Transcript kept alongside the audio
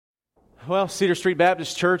Well, Cedar Street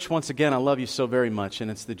Baptist Church, once again, I love you so very much,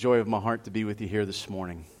 and it's the joy of my heart to be with you here this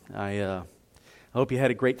morning. I hope you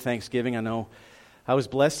had a great Thanksgiving. I know I was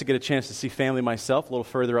blessed to get a chance to see family myself a little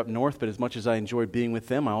further up north, but as much as I enjoyed being with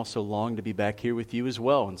them, I also long to be back here with you as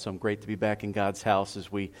well, and so I'm great to be back in God's house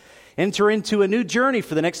as we enter into a new journey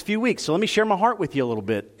for the next few weeks. So let me share my heart with you a little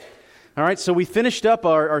bit. All right, so we finished up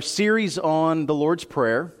our series on the Lord's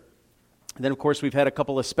Prayer. And then, of course, we've had a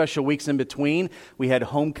couple of special weeks in between. We had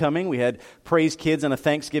homecoming, we had Praise Kids, and a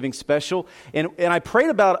Thanksgiving special. And I prayed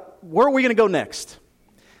about where are we going to go next.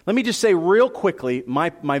 Let me just say real quickly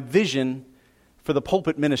my vision for the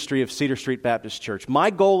pulpit ministry of Cedar Street Baptist Church.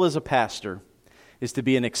 My goal as a pastor is to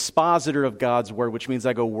be an expositor of God's Word, which means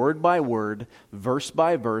I go word by word, verse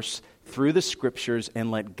by verse, through the Scriptures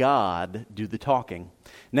and let God do the talking.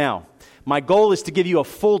 Now, my goal is to give you a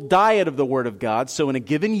full diet of the Word of God, so in a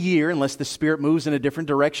given year, unless the Spirit moves in a different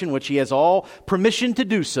direction, which He has all permission to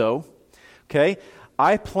do so, okay,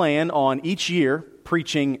 I plan on each year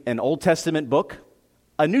preaching an Old Testament book,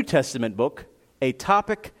 a New Testament book, a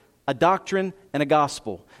topic, a doctrine, and a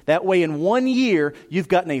gospel. That way, in 1 year, you've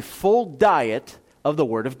gotten a full diet of the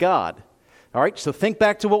Word of God. All right, so think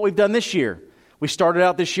back to what we've done this year. We started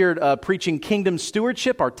out this year preaching kingdom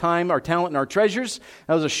stewardship, our time, our talent, and our treasures.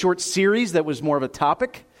 That was a short series that was more of a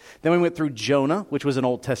topic. Then we went through Jonah, which was an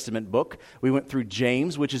Old Testament book. We went through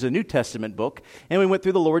James, which is a New Testament book. And we went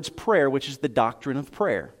through the Lord's Prayer, which is the doctrine of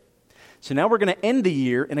prayer. So now we're going to end the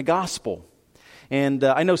year in a gospel. And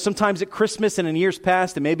I know sometimes at Christmas and in years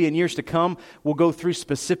past and maybe in years to come, we'll go through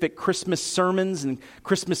specific Christmas sermons and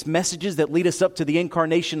Christmas messages that lead us up to the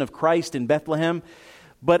incarnation of Christ in Bethlehem.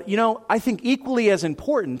 But, you know, I think equally as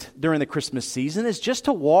important during the Christmas season is just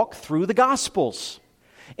to walk through the Gospels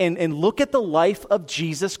and look at the life of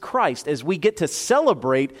Jesus Christ as we get to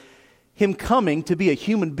celebrate Him coming to be a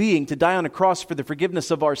human being, to die on a cross for the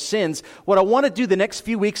forgiveness of our sins. What I want to do the next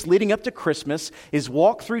few weeks leading up to Christmas is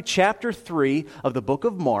walk through chapter 3 of the book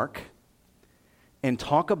of Mark and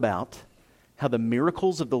talk about how the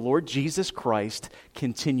miracles of the Lord Jesus Christ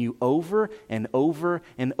continue over and over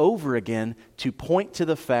and over again to point to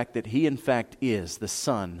the fact that He, in fact, is the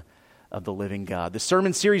Son of the living God. The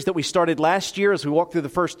sermon series that we started last year as we walked through the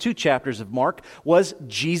first 2 chapters of Mark was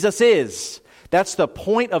Jesus Is. That's the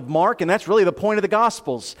point of Mark, and that's really the point of the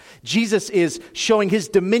Gospels. Jesus is showing His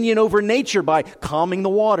dominion over nature by calming the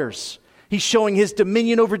waters. He's showing His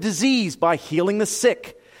dominion over disease by healing the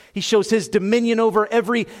sick. He shows His dominion over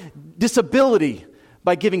every disability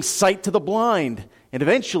by giving sight to the blind. And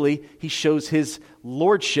eventually, He shows His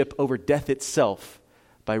lordship over death itself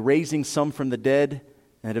by raising some from the dead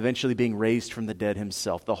and eventually being raised from the dead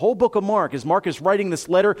Himself. The whole book of Mark, as Mark is writing this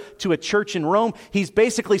letter to a church in Rome, he's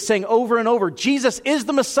basically saying over and over, Jesus is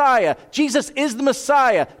the Messiah. Jesus is the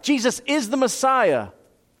Messiah. Jesus is the Messiah.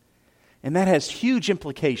 And that has huge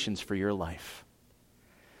implications for your life.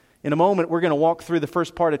 In a moment, we're going to walk through the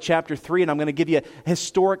first part of chapter 3, and I'm going to give you a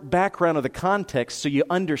historic background of the context so you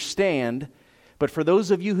understand. But for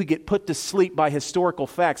those of you who get put to sleep by historical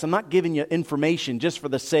facts, I'm not giving you information just for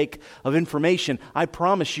the sake of information. I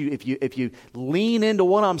promise you, if you lean into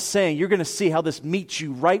what I'm saying, you're going to see how this meets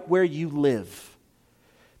you right where you live.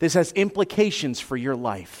 This has implications for your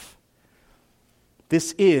life.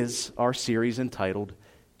 This is our series entitled,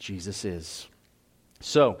 Jesus Is.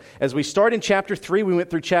 So, as we start in chapter 3, we went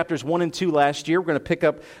through chapters 1 and 2 last year. We're going to pick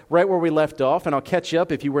up right where we left off, and I'll catch you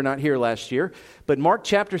up if you were not here last year. But Mark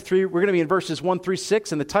chapter 3, we're going to be in verses 1 through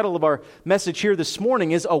 6, and the title of our message here this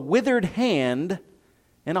morning is A Withered Hand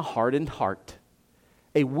and a Hardened Heart.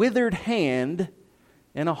 A withered hand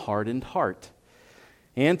and a hardened heart.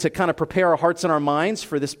 And to kind of prepare our hearts and our minds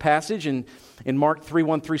for this passage in Mark 3,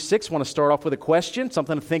 1 through 6, I want to start off with a question,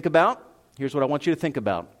 something to think about. Here's what I want you to think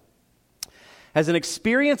about. Has an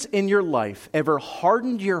experience in your life ever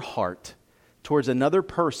hardened your heart towards another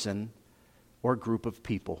person or group of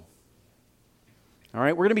people? All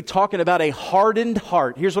right, we're going to be talking about a hardened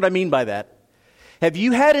heart. Here's what I mean by that. Have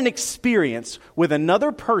you had an experience with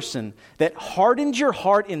another person that hardened your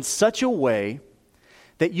heart in such a way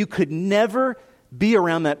that you could never be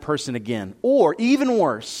around that person again? Or even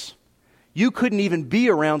worse, you couldn't even be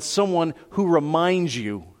around someone who reminds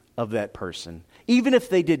you of that person, even if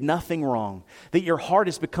they did nothing wrong, that your heart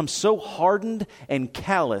has become so hardened and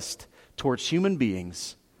calloused towards human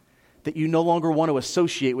beings that you no longer want to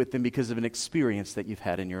associate with them because of an experience that you've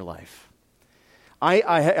had in your life.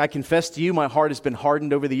 I confess to you, my heart has been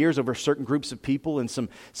hardened over the years over certain groups of people and some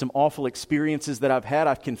awful experiences that I've had.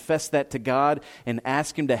 I've confessed that to God and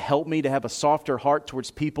asked Him to help me to have a softer heart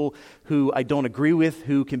towards people who I don't agree with,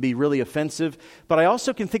 who can be really offensive. But I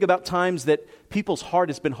also can think about times that people's heart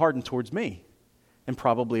has been hardened towards me. and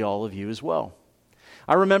probably all of you as well.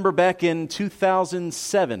 I remember back in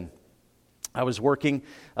 2007, I was working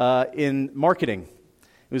in marketing.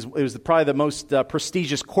 It was probably the most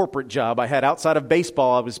prestigious corporate job I had outside of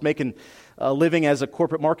baseball. I was making a living as a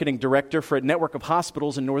corporate marketing director for a network of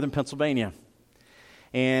hospitals in northern Pennsylvania.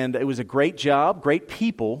 And it was a great job, great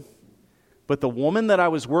people, but the woman that I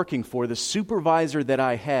was working for, the supervisor that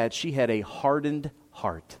I had, she had a hardened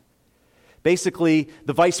heart. Basically,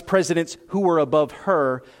 the vice presidents who were above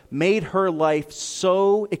her made her life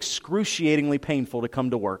so excruciatingly painful to come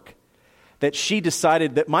to work that she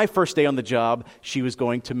decided that my first day on the job, she was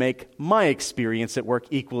going to make my experience at work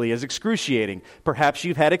equally as excruciating. Perhaps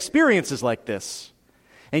you've had experiences like this.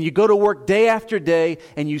 And you go to work day after day,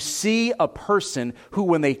 and you see a person who,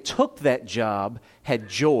 when they took that job, had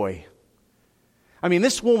joy. I mean,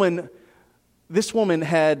 this woman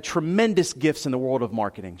had tremendous gifts in the world of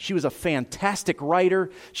marketing. She was a fantastic writer.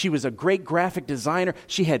 She was a great graphic designer.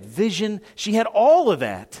 She had vision. She had all of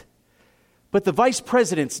that. But the vice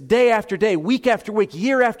presidents, day after day, week after week,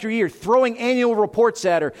 year after year, throwing annual reports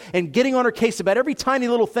at her and getting on her case about every tiny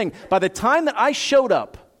little thing. By the time that I showed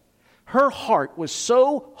up, her heart was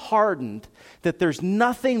so hardened that there's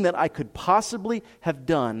nothing that I could possibly have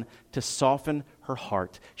done to soften her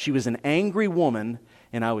heart. She was an angry woman,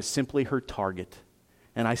 and I was simply her target.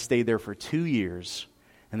 And I stayed there for 2 years.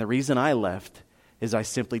 And the reason I left is I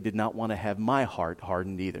simply did not want to have my heart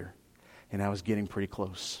hardened either. And I was getting pretty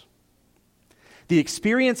close. The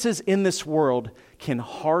experiences in this world can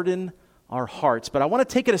harden our hearts. But I want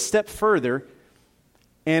to take it a step further.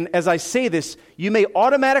 And as I say this, you may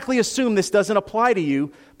automatically assume this doesn't apply to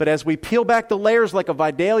you. But as we peel back the layers like a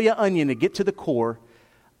Vidalia onion to get to the core,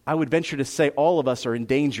 I would venture to say all of us are in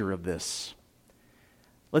danger of this.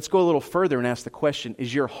 Let's go a little further and ask the question,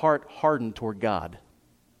 is your heart hardened toward God?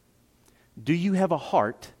 Do you have a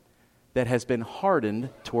heart that has been hardened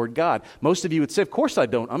toward God? Most of you would say, of course I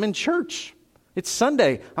don't. I'm in church. It's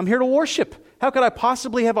Sunday. I'm here to worship. How could I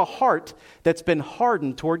possibly have a heart that's been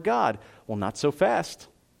hardened toward God? Well, not so fast.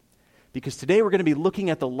 Because today we're going to be looking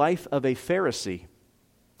at the life of a Pharisee.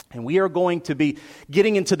 And we are going to be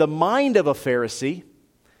getting into the mind of a Pharisee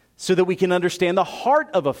so that we can understand the heart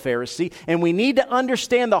of a Pharisee. And we need to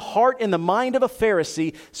understand the heart and the mind of a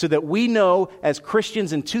Pharisee so that we know as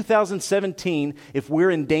Christians in 2017 if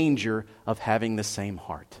we're in danger of having the same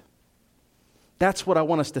heart. That's what I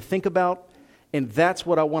want us to think about. And that's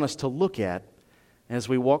what I want us to look at as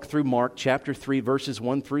we walk through Mark chapter 3, verses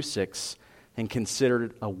 1 through 6, and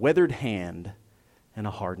consider a weathered hand and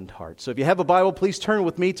a hardened heart. So if you have a Bible, please turn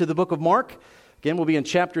with me to the book of Mark. Again, we'll be in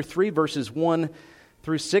chapter 3, verses 1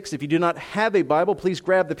 through 6. If you do not have a Bible, please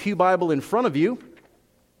grab the pew Bible in front of you.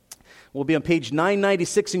 We'll be on page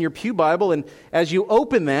 996 in your pew Bible. And as you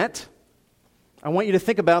open that, I want you to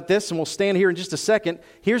think about this, and we'll stand here in just a second.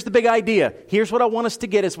 Here's the big idea. Here's what I want us to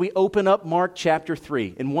get as we open up Mark chapter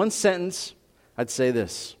 3. In one sentence, I'd say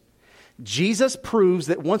this. Jesus proves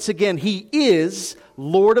that once again He is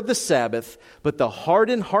Lord of the Sabbath, but the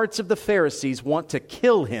hardened hearts of the Pharisees want to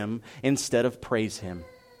kill Him instead of praise Him.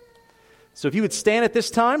 So if you would stand at this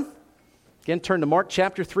time, again, turn to Mark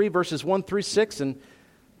chapter 3, verses 1 through 6, and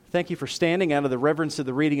thank you for standing out of the reverence of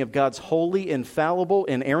the reading of God's holy, infallible,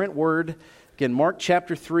 inerrant word. Again, Mark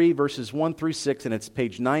chapter 3, verses 1 through 6, and it's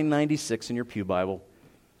page 996 in your pew Bible.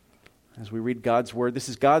 As we read God's word, this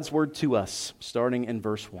is God's word to us, starting in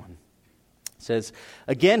verse 1. It says,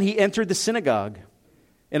 "Again he entered the synagogue,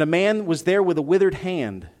 and a man was there with a withered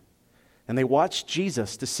hand. And they watched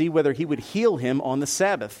Jesus to see whether he would heal him on the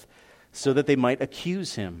Sabbath, so that they might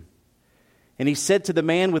accuse him. And he said to the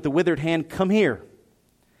man with the withered hand, 'Come here.'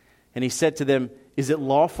 And he said to them, 'Is it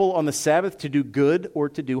lawful on the Sabbath to do good or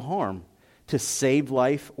to do harm, to save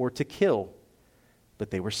life or to kill?'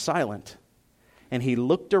 But they were silent. And he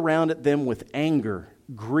looked around at them with anger,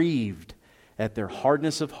 grieved at their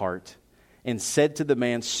hardness of heart, and said to the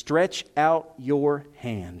man, 'Stretch out your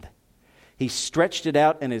hand.' He stretched it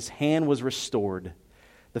out, and his hand was restored.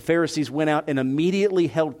 The Pharisees went out and immediately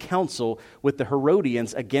held counsel with the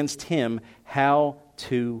Herodians against him, how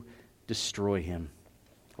to destroy him."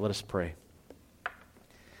 Let us pray.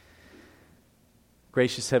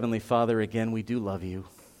 Gracious Heavenly Father, again, we do love you.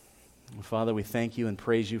 Father, we thank you and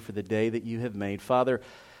praise you for the day that you have made. Father,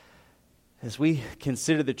 as we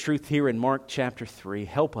consider the truth here in Mark chapter 3,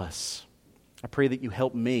 help us. I pray that you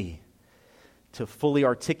help me to fully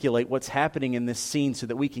articulate what's happening in this scene so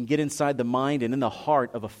that we can get inside the mind and in the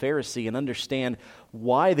heart of a Pharisee and understand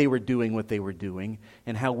why they were doing what they were doing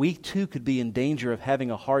and how we too could be in danger of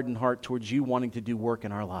having a hardened heart towards you wanting to do work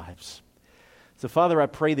in our lives. So Father, I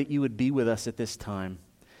pray that you would be with us at this time.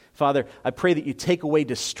 Father, I pray that you take away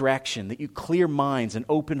distraction, that you clear minds and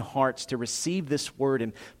open hearts to receive this word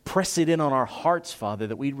and press it in on our hearts, Father,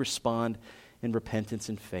 that we'd respond in repentance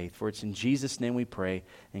and faith. For it's in Jesus' name we pray,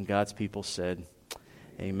 and God's people said,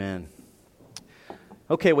 amen.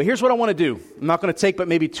 Okay, well, here's what I want to do. I'm not going to take but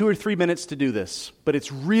maybe 2 or 3 minutes to do this, but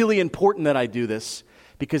it's really important that I do this,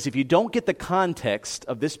 because if you don't get the context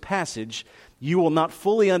of this passage, you will not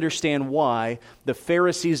fully understand why the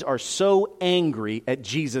Pharisees are so angry at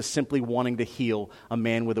Jesus simply wanting to heal a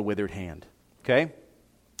man with a withered hand. Okay?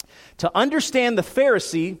 To understand the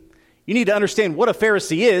Pharisee, you need to understand what a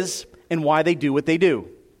Pharisee is and why they do what they do.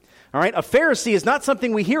 All right? A Pharisee is not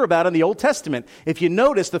something we hear about in the Old Testament. If you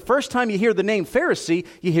notice, the first time you hear the name Pharisee,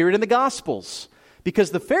 you hear it in the Gospels.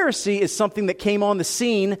 Because the Pharisee is something that came on the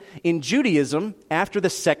scene in Judaism after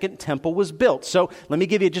the Second Temple was built. So let me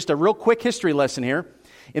give you just a real quick history lesson here.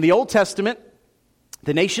 In the Old Testament,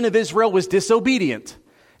 the nation of Israel was disobedient.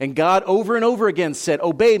 And God over and over again said,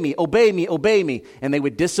 obey me, obey me, obey me. And they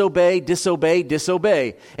would disobey, disobey,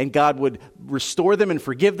 disobey. And God would restore them and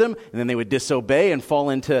forgive them. And then they would disobey and fall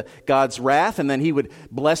into God's wrath. And then he would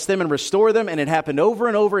bless them and restore them. And it happened over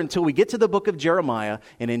and over until we get to the book of Jeremiah.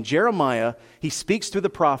 And in Jeremiah, he speaks through the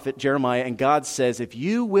prophet Jeremiah. And God says, if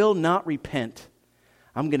you will not repent,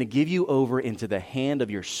 I'm going to give you over into the hand of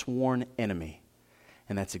your sworn enemy.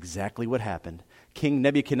 And that's exactly what happened. King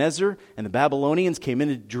Nebuchadnezzar and the Babylonians came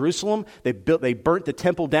into Jerusalem. They burnt the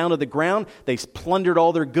temple down to the ground. They plundered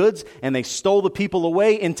all their goods, and they stole the people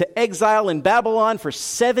away into exile in Babylon for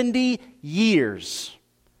 70 years.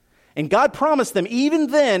 And God promised them, even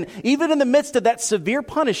then, even in the midst of that severe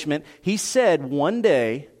punishment, he said, one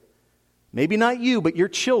day, maybe not you, but your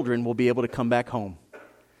children will be able to come back home.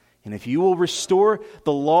 And if you will restore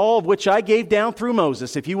the law of which I gave down through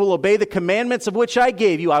Moses, if you will obey the commandments of which I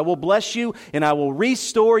gave you, I will bless you and I will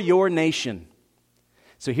restore your nation.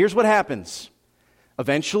 So here's what happens.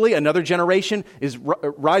 Eventually, another generation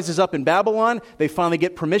rises up in Babylon. They finally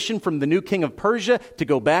get permission from the new king of Persia to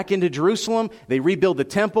go back into Jerusalem. They rebuild the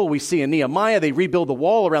temple. We see in Nehemiah, they rebuild the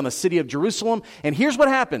wall around the city of Jerusalem. And here's what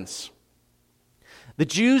happens. The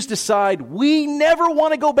Jews decide, we never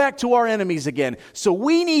want to go back to our enemies again. So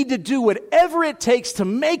we need to do whatever it takes to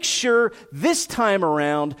make sure this time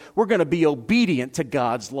around we're going to be obedient to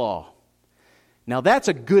God's law. Now that's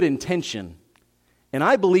a good intention. And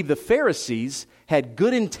I believe the Pharisees had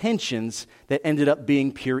good intentions that ended up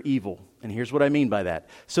being pure evil. And here's what I mean by that.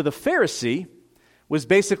 So the Pharisee was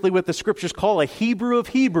basically what the scriptures call a Hebrew of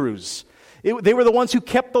Hebrews. They were the ones who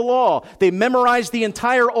kept the law. They memorized the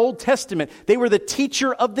entire Old Testament. They were the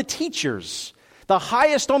teacher of the teachers, the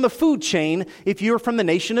highest on the food chain if you're from the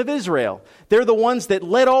nation of Israel. They're the ones that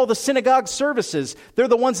led all the synagogue services. They're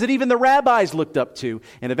the ones that even the rabbis looked up to.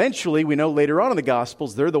 And eventually, we know later on in the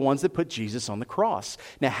Gospels, they're the ones that put Jesus on the cross.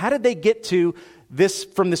 Now, how did they get to this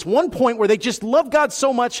from this one point where they just loved God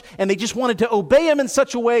so much and they just wanted to obey him in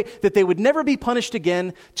such a way that they would never be punished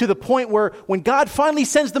again, to the point where when God finally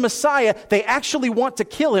sends the Messiah, they actually want to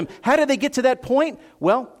kill him? How did they get to that point?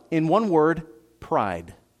 Well, in one word,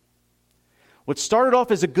 pride. What started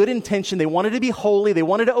off as a good intention, they wanted to be holy, they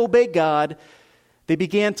wanted to obey God, they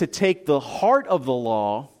began to take the heart of the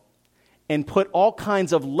law and put all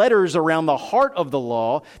kinds of letters around the heart of the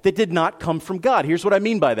law that did not come from God. Here's what I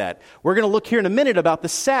mean by that. We're going to look here in a minute about the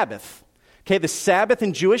Sabbath. Okay, the Sabbath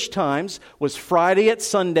in Jewish times was Friday at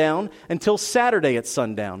sundown until Saturday at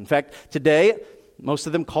sundown. In fact, today, most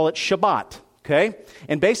of them call it Shabbat. Okay?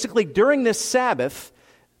 And basically, during this Sabbath,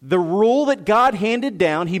 the rule that God handed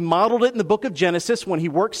down, he modeled it in the book of Genesis when he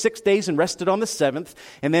worked 6 days and rested on the seventh.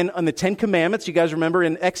 And then on the 10 Commandments, you guys remember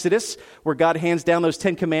in Exodus where God hands down those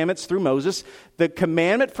 10 Commandments through Moses. The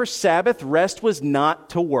commandment for Sabbath rest was not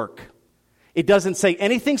to work. It doesn't say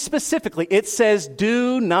anything specifically. It says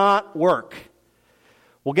do not work.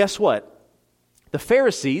 Well, guess what? The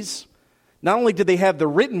Pharisees, not only did they have the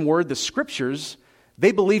written word, the scriptures,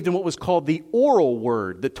 they believed in what was called the oral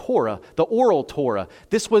word, the Torah, the oral Torah.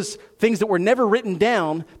 This was things that were never written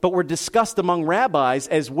down, but were discussed among rabbis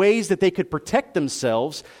as ways that they could protect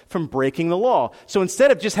themselves from breaking the law. So instead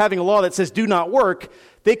of just having a law that says do not work,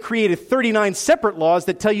 they created 39 separate laws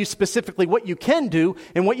that tell you specifically what you can do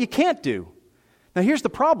and what you can't do. Now here's the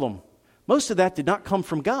problem. Most of that did not come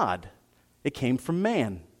from God. It came from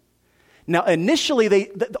man. Now, initially,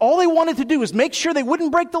 all they wanted to do was make sure they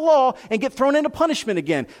wouldn't break the law and get thrown into punishment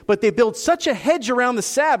again. But they built such a hedge around the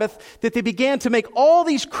Sabbath that they began to make all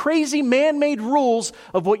these crazy man-made rules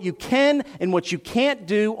of what you can and what you can't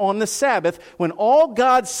do on the Sabbath, when all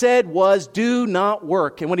God said was do not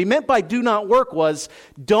work. And what he meant by do not work was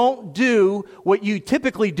don't do what you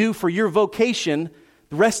typically do for your vocation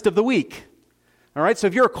the rest of the week. All right, so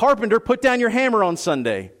if you're a carpenter, put down your hammer on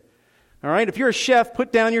Sunday. All right, if you're a chef,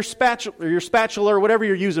 put down your spatula or whatever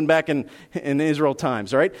you're using back in Israel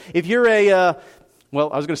times. All right, if you're I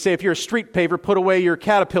was going to say if you're a street paver, put away your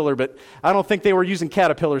caterpillar, but I don't think they were using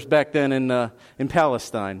caterpillars back then in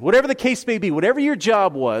Palestine. Whatever the case may be, whatever your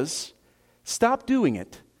job was, stop doing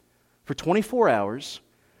it for 24 hours.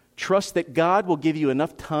 Trust that God will give you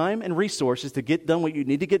enough time and resources to get done what you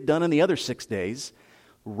need to get done in the other 6 days.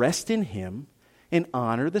 Rest in Him and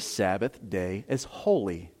honor the Sabbath day as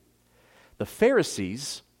holy. The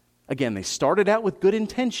Pharisees, again, they started out with good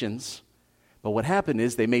intentions, but what happened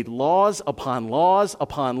is they made laws upon laws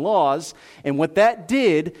upon laws, and what that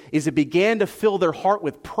did is it began to fill their heart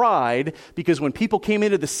with pride, because when people came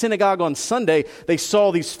into the synagogue on Sunday, they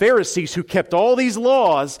saw these Pharisees who kept all these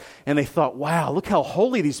laws, and they thought, wow, look how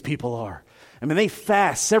holy these people are. I mean, they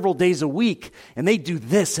fast several days a week, and they do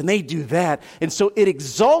this and they do that, and so it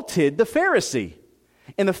exalted the Pharisee,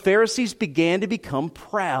 and the Pharisees began to become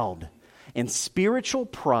proud. And spiritual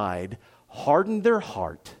pride hardened their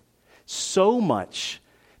heart so much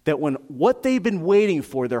that when what they've been waiting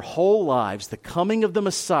for their whole lives, the coming of the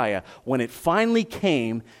Messiah, when it finally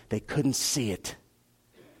came, they couldn't see it.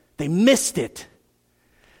 They missed it.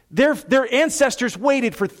 Their ancestors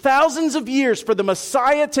waited for thousands of years for the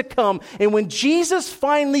Messiah to come. And when Jesus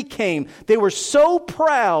finally came, they were so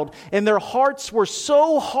proud and their hearts were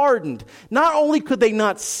so hardened. Not only could they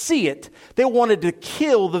not see it, they wanted to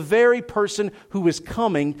kill the very person who was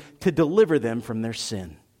coming to deliver them from their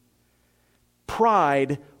sin.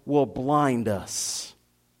 Pride will blind us.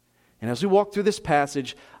 And as we walk through this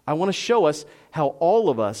passage, I want to show us how all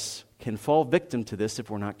of us can fall victim to this if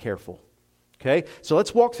we're not careful. Okay, so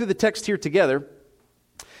let's walk through the text here together.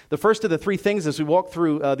 The first of the three things as we walk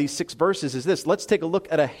through these 6 verses is this. Let's take a look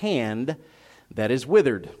at a hand that is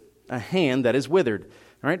withered. A hand that is withered.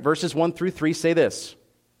 All right, verses 1 through 3 say this.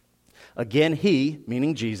 Again he,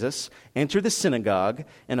 meaning Jesus, entered the synagogue,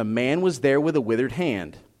 and a man was there with a withered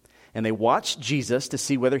hand. And they watched Jesus to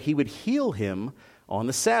see whether he would heal him on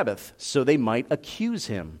the Sabbath, so they might accuse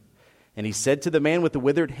him. And he said to the man with the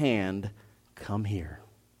withered hand, "Come here."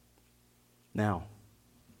 Now,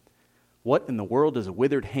 what in the world does a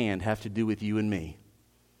withered hand have to do with you and me?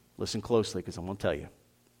 Listen closely, because I'm going to tell you.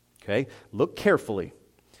 Okay? Look carefully.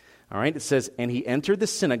 All right? It says, and he entered the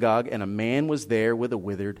synagogue, and a man was there with a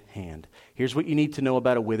withered hand. Here's what you need to know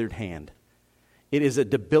about a withered hand. It is a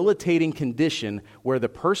debilitating condition where the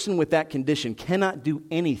person with that condition cannot do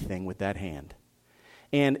anything with that hand.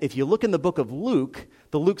 And if you look in the book of Luke,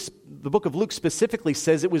 the book of Luke specifically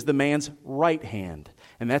says it was the man's right hand.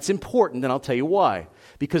 And that's important, and I'll tell you why.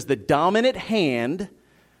 Because the dominant hand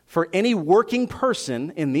for any working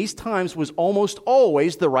person in these times was almost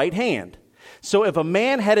always the right hand. So if a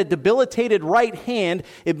man had a debilitated right hand,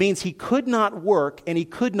 it means he could not work and he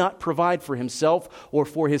could not provide for himself or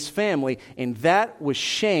for his family. And that was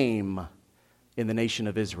shame in the nation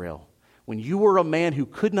of Israel. When you were a man who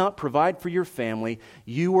could not provide for your family,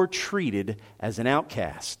 you were treated as an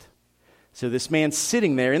outcast. So this man's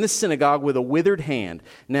sitting there in the synagogue with a withered hand.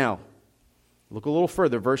 Now, look a little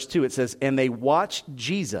further. Verse 2, it says, and they watched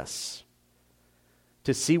Jesus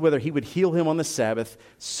to see whether he would heal him on the Sabbath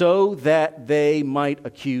so that they might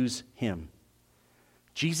accuse him.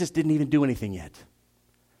 Jesus didn't even do anything yet.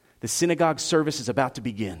 The synagogue service is about to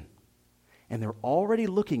begin. And they're already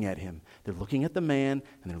looking at him. They're looking at the man,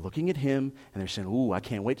 and they're looking at him, and they're saying, ooh, I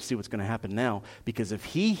can't wait to see what's going to happen now. Because if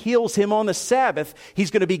he heals him on the Sabbath,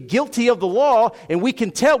 he's going to be guilty of the law, and we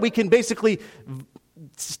can basically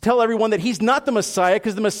tell everyone that he's not the Messiah,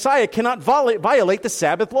 because the Messiah cannot violate the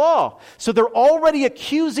Sabbath law. So they're already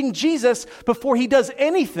accusing Jesus before he does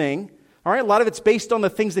anything. All right, a lot of it's based on the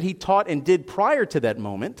things that he taught and did prior to that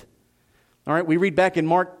moment. All right, we read back in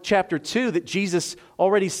Mark chapter 2 that Jesus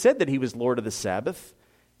already said that he was Lord of the Sabbath.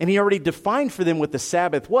 And he already defined for them what the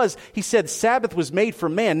Sabbath was. He said Sabbath was made for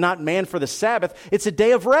man, not man for the Sabbath. It's a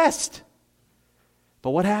day of rest. But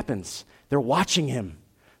what happens? They're watching him.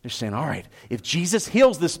 They're saying, all right, if Jesus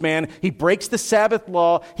heals this man, he breaks the Sabbath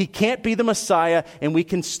law, he can't be the Messiah, and we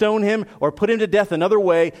can stone him or put him to death another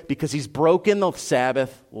way because he's broken the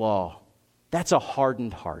Sabbath law. That's a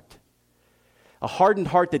hardened heart. A hardened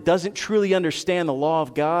heart that doesn't truly understand the law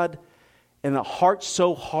of God, and a heart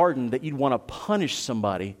so hardened that you'd want to punish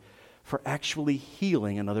somebody for actually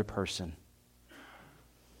healing another person.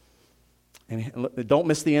 And don't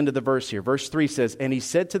miss the end of the verse here. Verse 3 says, and he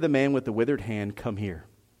said to the man with the withered hand, come here.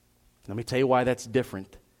 Let me tell you why that's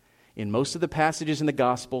different. In most of the passages in the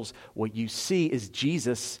Gospels, what you see is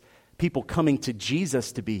Jesus, people coming to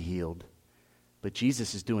Jesus to be healed. But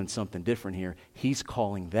Jesus is doing something different here. He's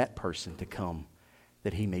calling that person to come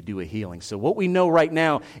that he may do a healing. So what we know right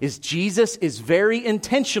now is Jesus is very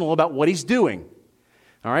intentional about what he's doing.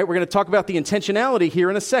 All right, we're going to talk about the intentionality here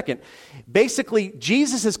in a second. Basically,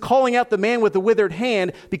 Jesus is calling out the man with the withered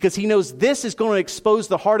hand because he knows this is going to expose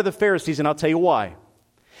the heart of the Pharisees, and I'll tell you why.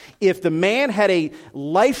 If the man had a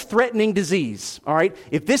life-threatening disease, all right,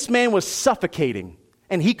 if this man was suffocating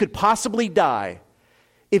and he could possibly die,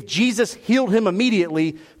 if Jesus healed him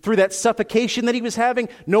immediately through that suffocation that he was having,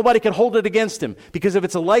 nobody could hold it against him. Because if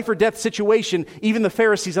it's a life or death situation, even the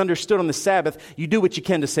Pharisees understood on the Sabbath, you do what you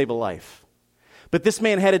can to save a life. But this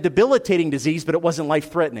man had a debilitating disease, but it wasn't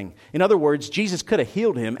life-threatening. In other words, Jesus could have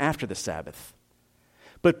healed him after the Sabbath.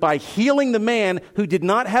 But by healing the man who did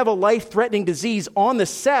not have a life-threatening disease on the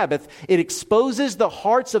Sabbath, it exposes the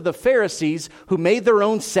hearts of the Pharisees who made their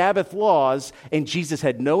own Sabbath laws, and Jesus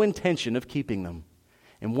had no intention of keeping them.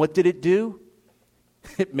 And what did it do?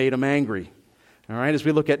 It made them angry. All right, as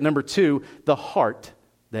we look at number 2, the heart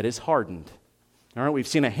that is hardened. All right, we've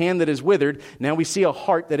seen a hand that is withered. Now we see a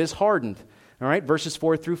heart that is hardened. All right, verses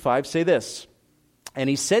 4 through 5 say this. And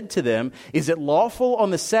he said to them, is it lawful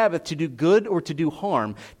on the Sabbath to do good or to do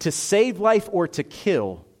harm, to save life or to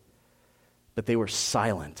kill? But they were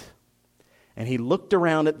silent. And he looked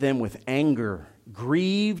around at them with anger,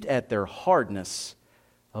 grieved at their hardness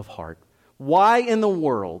of heart. Why in the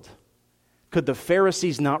world could the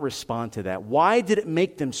Pharisees not respond to that? Why did it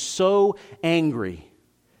make them so angry?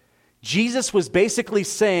 Jesus was basically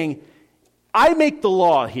saying, I make the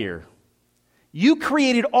law here. You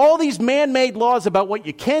created all these man-made laws about what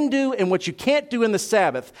you can do and what you can't do in the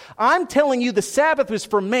Sabbath. I'm telling you the Sabbath was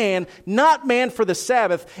for man, not man for the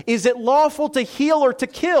Sabbath. Is it lawful to heal or to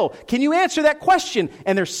kill? Can you answer that question?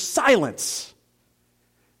 And there's silence.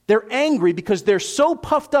 They're angry because they're so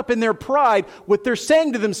puffed up in their pride. What they're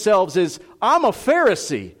saying to themselves is, I'm a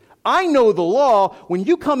Pharisee. I know the law. When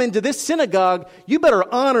you come into this synagogue, you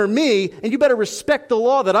better honor me and you better respect the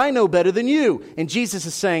law that I know better than you. And Jesus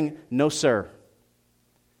is saying, no, sir.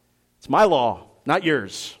 It's my law, not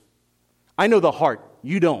yours. I know the heart.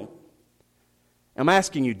 You don't. I'm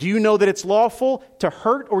asking you, do you know that it's lawful to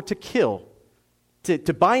hurt or to kill?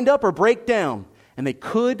 To bind up or break down? And they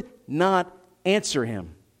could not answer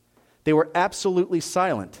him. They were absolutely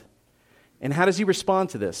silent. And how does he respond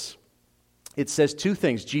to this? It says 2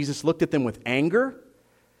 things. Jesus looked at them with anger,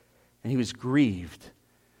 and he was grieved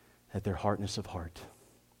at their hardness of heart.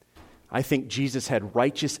 I think Jesus had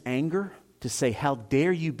righteous anger to say, how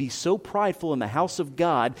dare you be so prideful in the house of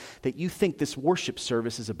God that you think this worship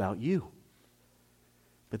service is about you?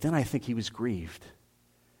 But then I think he was grieved.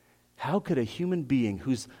 How could a human being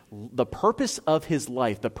whose the purpose of his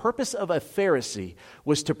life, the purpose of a Pharisee,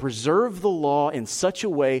 was to preserve the law in such a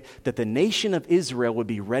way that the nation of Israel would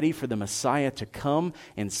be ready for the Messiah to come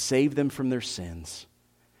and save them from their sins?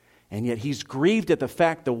 And yet he's grieved at the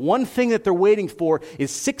fact the one thing that they're waiting for is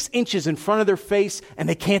 6 inches in front of their face and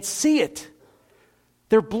they can't see it.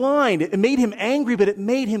 They're blind. It made him angry, but it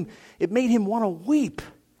made him want to weep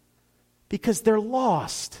because they're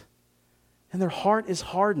lost and their heart is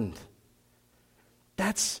hardened.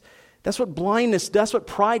 That's what blindness does. That's what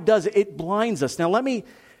pride does. It blinds us. Now let me,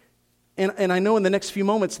 and I know in the next few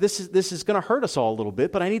moments this is going to hurt us all a little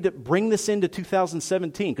bit, but I need to bring this into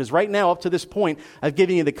 2017 because right now up to this point I've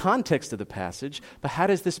given you the context of the passage, but how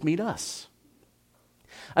does this meet us?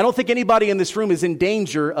 I don't think anybody in this room is in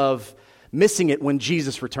danger of missing it when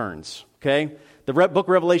Jesus returns, okay? The book of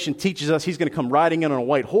Revelation teaches us he's going to come riding in on a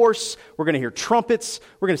white horse. We're going to hear trumpets.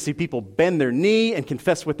 We're going to see people bend their knee and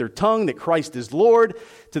confess with their tongue that Christ is Lord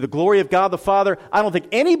to the glory of God the Father. I don't think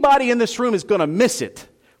anybody in this room is going to miss it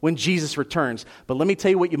when Jesus returns. But let me tell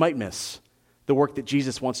you what you might miss. The work that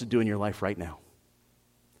Jesus wants to do in your life right now.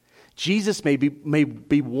 Jesus may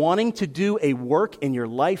be wanting to do a work in your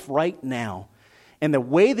life right now. And the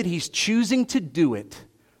way that he's choosing to do it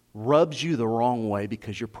rubs you the wrong way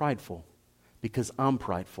because you're prideful. Because I'm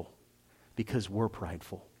prideful. Because we're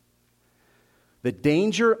prideful. The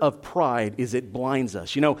danger of pride is it blinds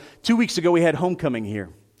us. 2 weeks ago we had homecoming here.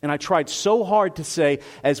 And I tried so hard to say,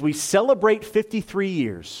 as we celebrate 53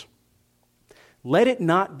 years, let it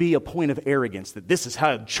not be a point of arrogance that this is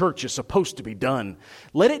how church is supposed to be done.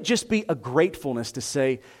 Let it just be a gratefulness to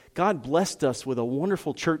say, God blessed us with a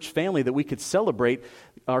wonderful church family that we could celebrate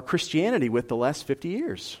our Christianity with the last 50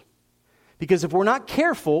 years. Because if we're not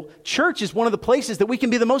careful, church is one of the places that we can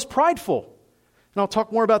be the most prideful. And I'll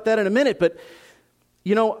talk more about that in a minute, but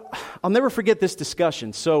I'll never forget this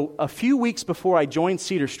discussion. So a few weeks before I joined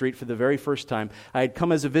Cedar Street for the very first time, I had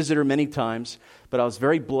come as a visitor many times, but I was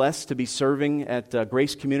very blessed to be serving at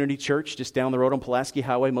Grace Community Church just down the road on Pulaski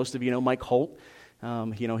Highway. Most of you know Mike Holt.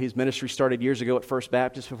 His ministry started years ago at First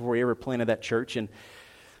Baptist before he ever planted that church. And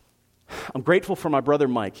I'm grateful for my brother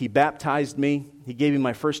Mike. He baptized me. He gave me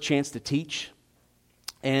my first chance to teach.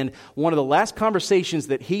 And one of the last conversations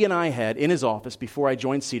that he and I had in his office before I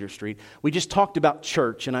joined Cedar Street, we just talked about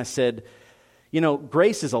church. And I said,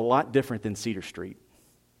 Grace is a lot different than Cedar Street.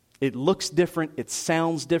 It looks different. It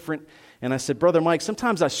sounds different. And I said, Brother Mike,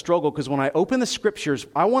 sometimes I struggle because when I open the Scriptures,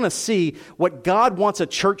 I want to see what God wants a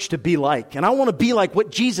church to be like. And I want to be like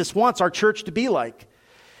what Jesus wants our church to be like.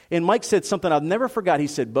 And Mike said something I've never forgot. He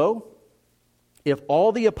said, Bo, if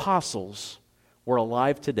all the apostles were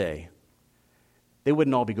alive today, they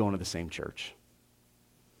wouldn't all be going to the same church.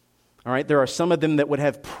 All right, there are some of them that would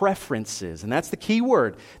have preferences, and that's the key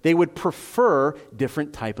word. They would prefer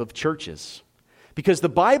different type of churches. Because the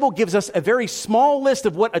Bible gives us a very small list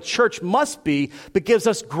of what a church must be, but gives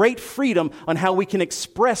us great freedom on how we can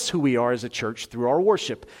express who we are as a church through our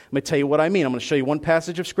worship. I'm going to tell you what I mean. I'm going to show you one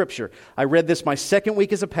passage of Scripture. I read this my second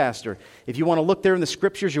week as a pastor. If you want to look there in the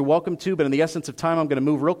Scriptures, you're welcome to, but in the essence of time, I'm going to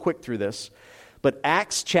move real quick through this. But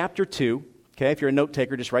Acts chapter 2, okay, if you're a note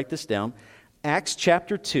taker, just write this down. Acts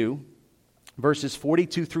chapter 2, verses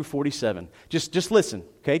 42 through 47. Just listen,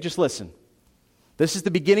 okay, just listen. This is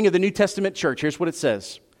the beginning of the New Testament church. Here's what it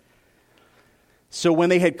says. So when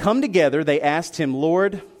they had come together, they asked him,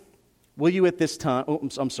 Lord, will you at this time... Oh,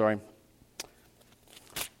 I'm sorry.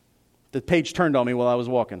 The page turned on me while I was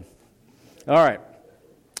walking. All right.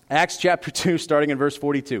 Acts chapter 2, starting in verse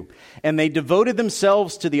 42. And they devoted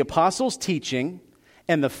themselves to the apostles' teaching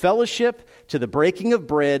and the fellowship, to the breaking of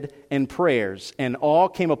bread and prayers. And awe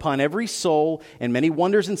came upon every soul, and many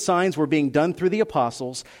wonders and signs were being done through the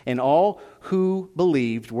apostles. And all who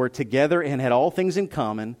believed were together and had all things in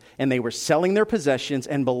common. And they were selling their possessions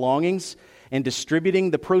and belongings and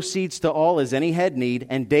distributing the proceeds to all as any had need.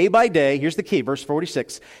 And day by day, here's the key, verse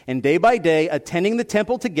 46, and day by day, attending the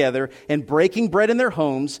temple together and breaking bread in their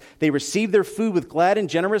homes, they received their food with glad and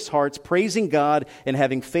generous hearts, praising God and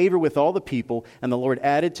having favor with all the people. And the Lord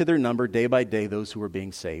added to their number day by day those who were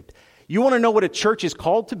being saved. You want to know what a church is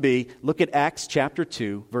called to be? Look at Acts chapter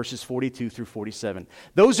 2, verses 42 through 47.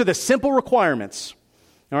 Those are the simple requirements.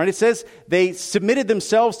 All right, it says they submitted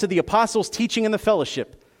themselves to the apostles' teaching and the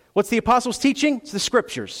fellowship. What's the apostles' teaching? It's the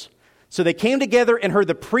Scriptures. So they came together and heard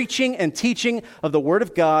the preaching and teaching of the Word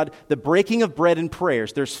of God, the breaking of bread and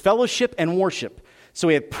prayers. There's fellowship and worship. So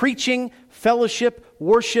we have preaching, fellowship,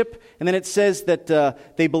 worship, and then it says that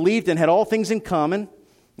they believed and had all things in common.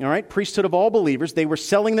 All right, priesthood of all believers. They were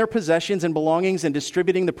selling their possessions and belongings and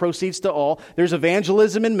distributing the proceeds to all. There's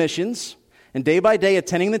evangelism and missions. And day by day,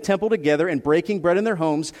 attending the temple together and breaking bread in their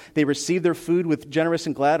homes, they received their food with generous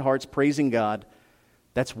and glad hearts, praising God.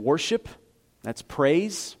 That's worship. That's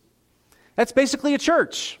praise. That's basically a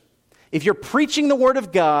church. If you're preaching the Word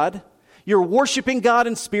of God, you're worshiping God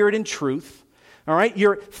in spirit and truth. All right?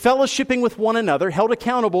 You're fellowshipping with one another, held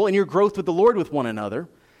accountable in your growth with the Lord with one another.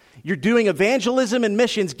 You're doing evangelism and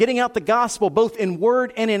missions, getting out the gospel both in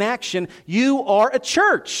word and in action. You are a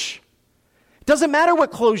church. It doesn't matter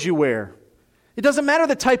what clothes you wear. It doesn't matter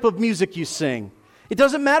the type of music you sing. It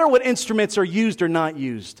doesn't matter what instruments are used or not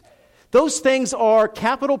used. Those things are,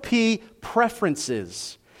 capital P,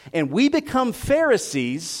 preferences. And we become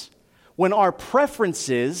Pharisees when our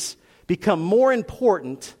preferences become more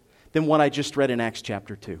important than what I just read in Acts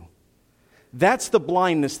chapter 2. That's the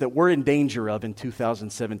blindness that we're in danger of in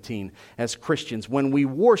 2017 as Christians, when we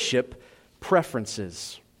worship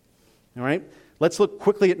preferences. All right? Let's look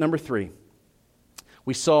quickly at number 3.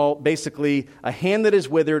 We saw basically a hand that is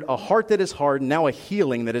withered, a heart that is hardened, now a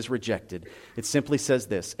healing that is rejected. It simply says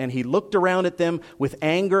this, and he looked around at them with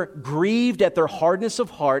anger, grieved at their hardness of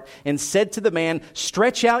heart, and said to the man,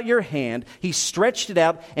 stretch out your hand. He stretched it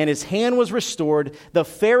out, and his hand was restored. The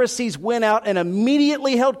Pharisees went out and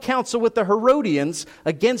immediately held counsel with the Herodians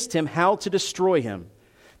against him, how to destroy him.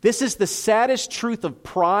 This is the saddest truth of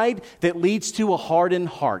pride that leads to a hardened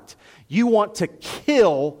heart. You want to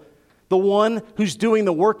kill the one who's doing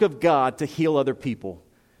the work of God to heal other people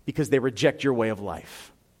because they reject your way of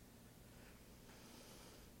life.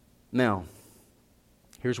 Now,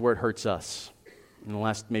 here's where it hurts us. In the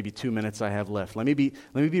last maybe 2 minutes I have left. Let me be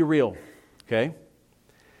real, okay?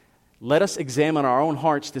 Let us examine our own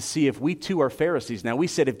hearts to see if we too are Pharisees. Now, we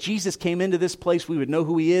said if Jesus came into this place, we would know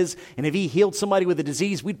who he is. And if he healed somebody with a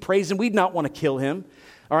disease, we'd praise him. We'd not want to kill him.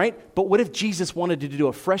 All right? But what if Jesus wanted to do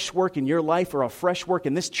a fresh work in your life or a fresh work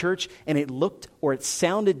in this church, and it looked or it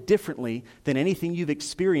sounded differently than anything you've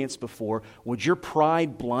experienced before? Would your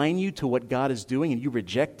pride blind you to what God is doing and you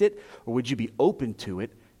reject it? Or would you be open to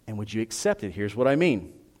it and would you accept it? Here's what I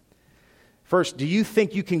mean. First, do you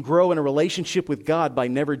think you can grow in a relationship with God by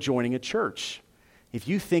never joining a church? If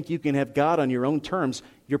you think you can have God on your own terms,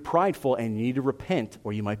 you're prideful and you need to repent,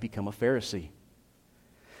 or you might become a Pharisee.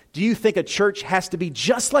 Do you think a church has to be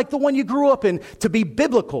just like the one you grew up in to be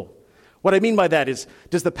biblical? What I mean by that is,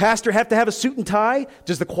 does the pastor have to have a suit and tie?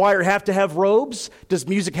 Does the choir have to have robes? Does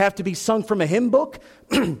music have to be sung from a hymn book?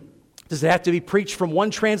 Does it have to be preached from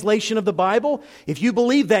one translation of the Bible? If you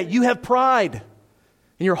believe that, you have pride,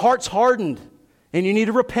 and your heart's hardened, and you need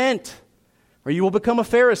to repent, or you will become a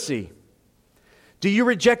Pharisee. Do you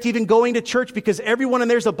reject even going to church because everyone in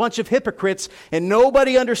there is a bunch of hypocrites and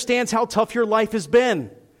nobody understands how tough your life has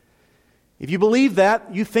been? If you believe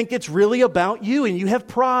that, you think it's really about you and you have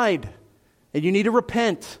pride and you need to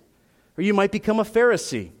repent, or you might become a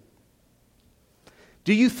Pharisee.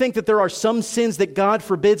 Do you think that there are some sins that God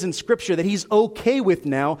forbids in Scripture that He's okay with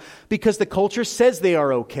now because the culture says they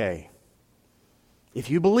are okay? If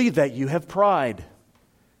you believe that, you have pride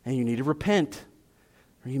and you need to repent,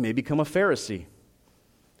 or you may become a Pharisee.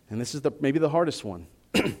 And this is maybe the hardest one.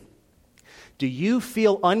 Do you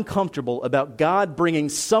feel uncomfortable about God bringing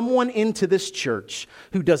someone into this church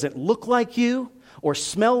who doesn't look like you, or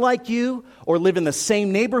smell like you, or live in the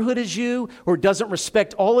same neighborhood as you, or doesn't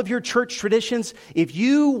respect all of your church traditions? If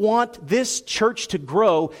you want this church to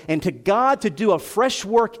grow and to God to do a fresh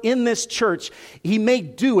work in this church, He may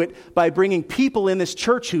do it by bringing people in this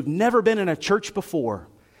church who've never been in a church before.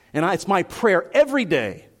 And it's my prayer every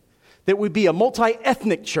day that would be a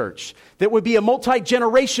multi-ethnic church, that would be a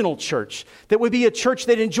multi-generational church, that would be a church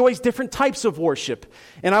that enjoys different types of worship.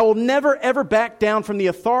 And I will never, ever back down from the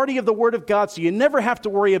authority of the Word of God, so you never have to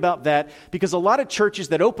worry about that, because a lot of churches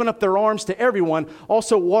that open up their arms to everyone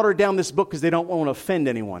also water down this book because they don't want to offend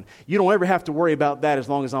anyone. You don't ever have to worry about that as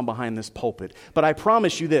long as I'm behind this pulpit. But I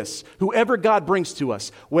promise you this, whoever God brings to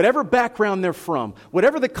us, whatever background they're from,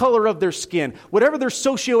 whatever the color of their skin, whatever their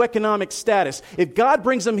socioeconomic status, if God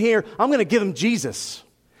brings them here, I'm going to give them Jesus.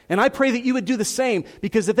 And I pray that you would do the same,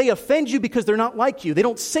 because if they offend you because they're not like you, they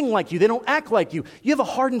don't sing like you, they don't act like you have a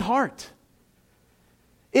hardened heart.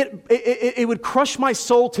 It would crush my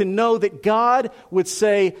soul to know that God would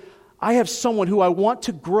say, I have someone who I want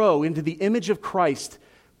to grow into the image of Christ,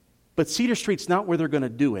 but Cedar Street's not where they're going to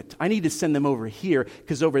do it. I need to send them over here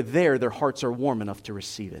because over there their hearts are warm enough to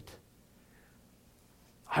receive it.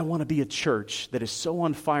 I want to be a church that is so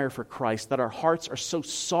on fire for Christ, that our hearts are so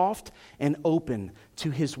soft and open to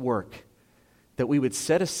His work, that we would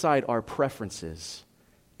set aside our preferences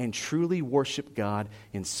and truly worship God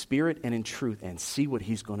in spirit and in truth and see what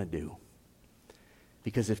He's going to do.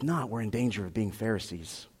 Because if not, we're in danger of being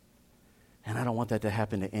Pharisees. And I don't want that to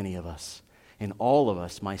happen to any of us. And all of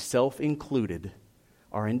us, myself included,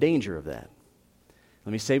 are in danger of that.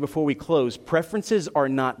 Let me say before we close, preferences are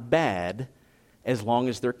not bad as long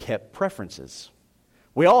as they're kept preferences.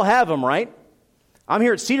 We all have them, right? I'm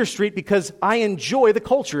here at Cedar Street because I enjoy the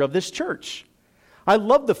culture of this church. I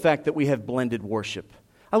love the fact that we have blended worship.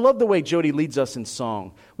 I love the way Jody leads us in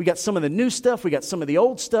song. We got some of the new stuff, we got some of the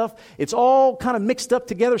old stuff. It's all kind of mixed up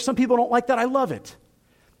together. Some people don't like that. I love it.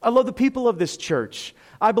 I love the people of this church.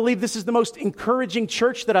 I believe this is the most encouraging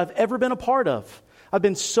church that I've ever been a part of. I've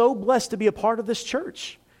been so blessed to be a part of this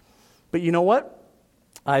church. But you know what?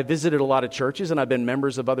 I visited a lot of churches, and I've been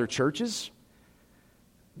members of other churches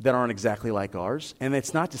that aren't exactly like ours. And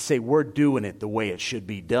it's not to say we're doing it the way it should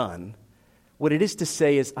be done. What it is to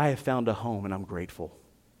say is, I have found a home, and I'm grateful.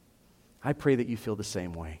 I pray that you feel the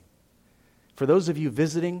same way. For those of you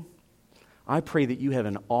visiting, I pray that you have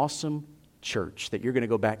an awesome church that you're going to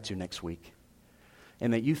go back to next week,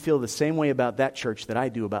 and that you feel the same way about that church that I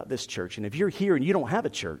do about this church. And if you're here and you don't have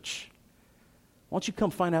a church, why don't you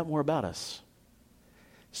come find out more about us?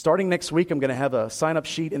 Starting next week, I'm going to have a sign-up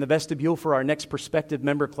sheet in the vestibule for our next prospective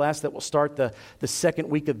member class that will start the second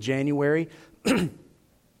week of January.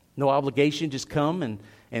 No obligation, just come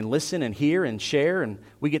and listen and hear and share, and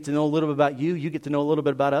we get to know a little bit about you. You get to know a little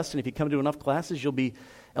bit about us, and if you come to enough classes, you'll be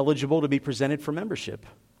eligible to be presented for membership.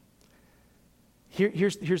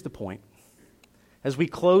 Here's the point. As we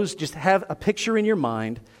close, just have a picture in your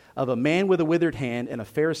mind of a man with a withered hand and a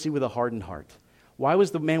Pharisee with a hardened heart. Why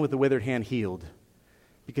was the man with the withered hand healed?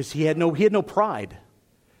 Because he had no pride.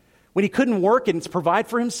 When he couldn't work and provide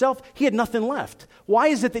for himself, he had nothing left. Why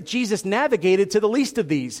is it that Jesus navigated to the least of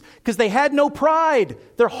these? Because they had no pride.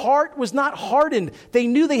 Their heart was not hardened. They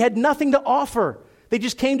knew they had nothing to offer. They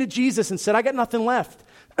just came to Jesus and said, I got nothing left.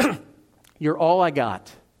 You're all I got.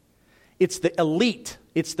 It's the elite.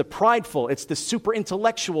 It's the prideful. It's the super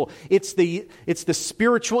intellectual. It's the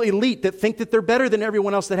spiritual elite that think that they're better than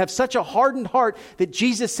everyone else, that have such a hardened heart that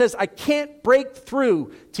Jesus says, I can't break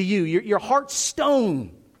through to you. Your heart's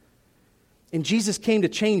stone. And Jesus came to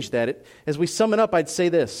change that. As we sum it up, I'd say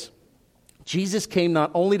this. Jesus came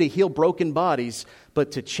not only to heal broken bodies,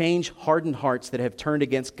 but to change hardened hearts that have turned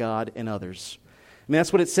against God and others. I mean,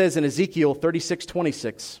 that's what it says in Ezekiel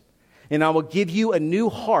 36:26. And I will give you a new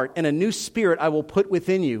heart, and a new spirit I will put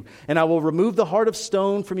within you. And I will remove the heart of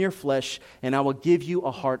stone from your flesh, and I will give you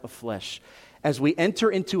a heart of flesh. As we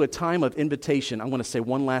enter into a time of invitation, I want to say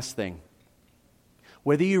one last thing.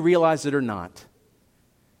 Whether you realize it or not,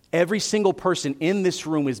 every single person in this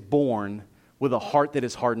room is born with a heart that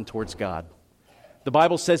is hardened towards God. The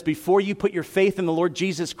Bible says before you put your faith in the Lord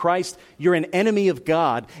Jesus Christ, you're an enemy of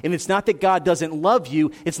God. And it's not that God doesn't love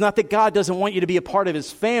you. It's not that God doesn't want you to be a part of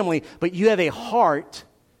His family. But you have a heart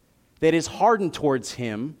that is hardened towards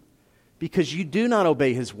Him because you do not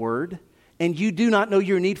obey His word and you do not know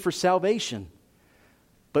your need for salvation.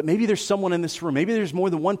 But maybe there's someone in this room, maybe there's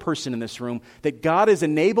more than one person in this room, that God has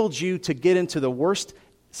enabled you to get into the worst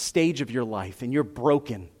stage of your life and you're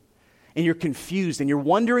broken. And you're confused and you're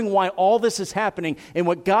wondering why all this is happening. And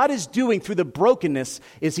what God is doing through the brokenness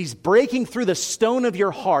is He's breaking through the stone of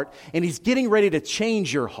your heart and He's getting ready to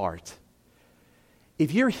change your heart.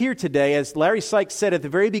 If you're here today, as Larry Sykes said at the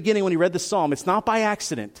very beginning when he read the psalm, it's not by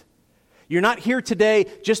accident. You're not here today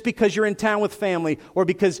just because you're in town with family or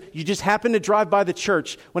because you just happen to drive by the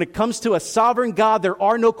church. When it comes to a sovereign God, there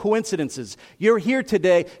are no coincidences. You're here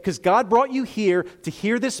today because God brought you here to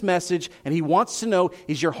hear this message, and He wants to know,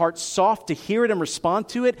 is your heart soft to hear it and respond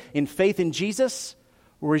to it in faith in Jesus?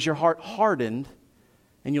 Or is your heart hardened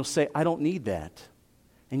and you'll say, I don't need that.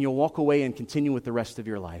 And you'll walk away and continue with the rest of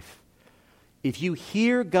your life. If you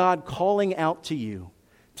hear God calling out to you,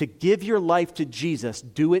 to give your life to Jesus,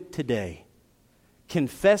 do it today.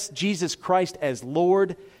 Confess Jesus Christ as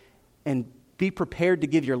Lord and be prepared to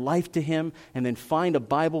give your life to Him, and then find a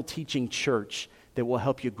Bible-teaching church that will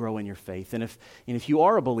help you grow in your faith. And if you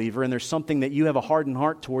are a believer and there's something that you have a hardened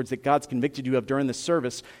heart towards that God's convicted you of during this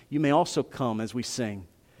service, you may also come as we sing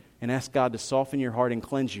and ask God to soften your heart and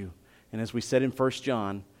cleanse you. And as we said in 1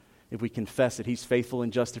 John, if we confess that He's faithful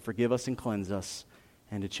and just to forgive us and cleanse us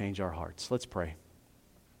and to change our hearts. Let's pray.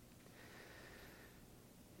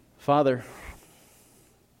 Father,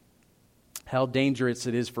 how dangerous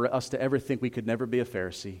it is for us to ever think we could never be a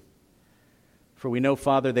Pharisee. For we know,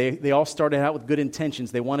 Father, they all started out with good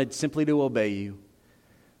intentions. They wanted simply to obey You.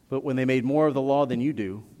 But when they made more of the law than You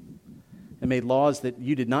do, and made laws that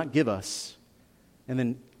You did not give us, and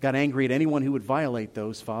then got angry at anyone who would violate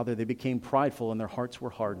those, Father, they became prideful and their hearts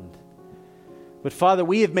were hardened. But Father,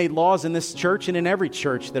 we have made laws in this church and in every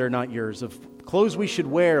church that are not Yours, of clothes we should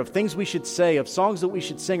wear, of things we should say, of songs that we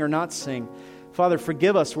should sing or not sing. Father,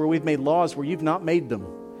 forgive us where we've made laws where You've not made them.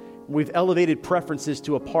 We've elevated preferences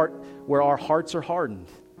to a part where our hearts are hardened.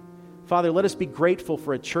 Father, let us be grateful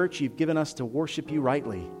for a church You've given us to worship You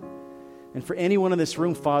rightly. And for anyone in this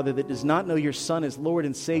room, Father, that does not know Your Son as Lord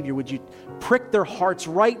and Savior, would You prick their hearts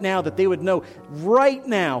right now that they would know right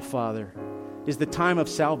now, Father, is the time of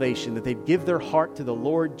salvation, that they'd give their heart to the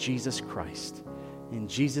Lord Jesus Christ. In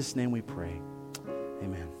Jesus' name we pray.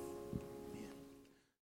 Amen.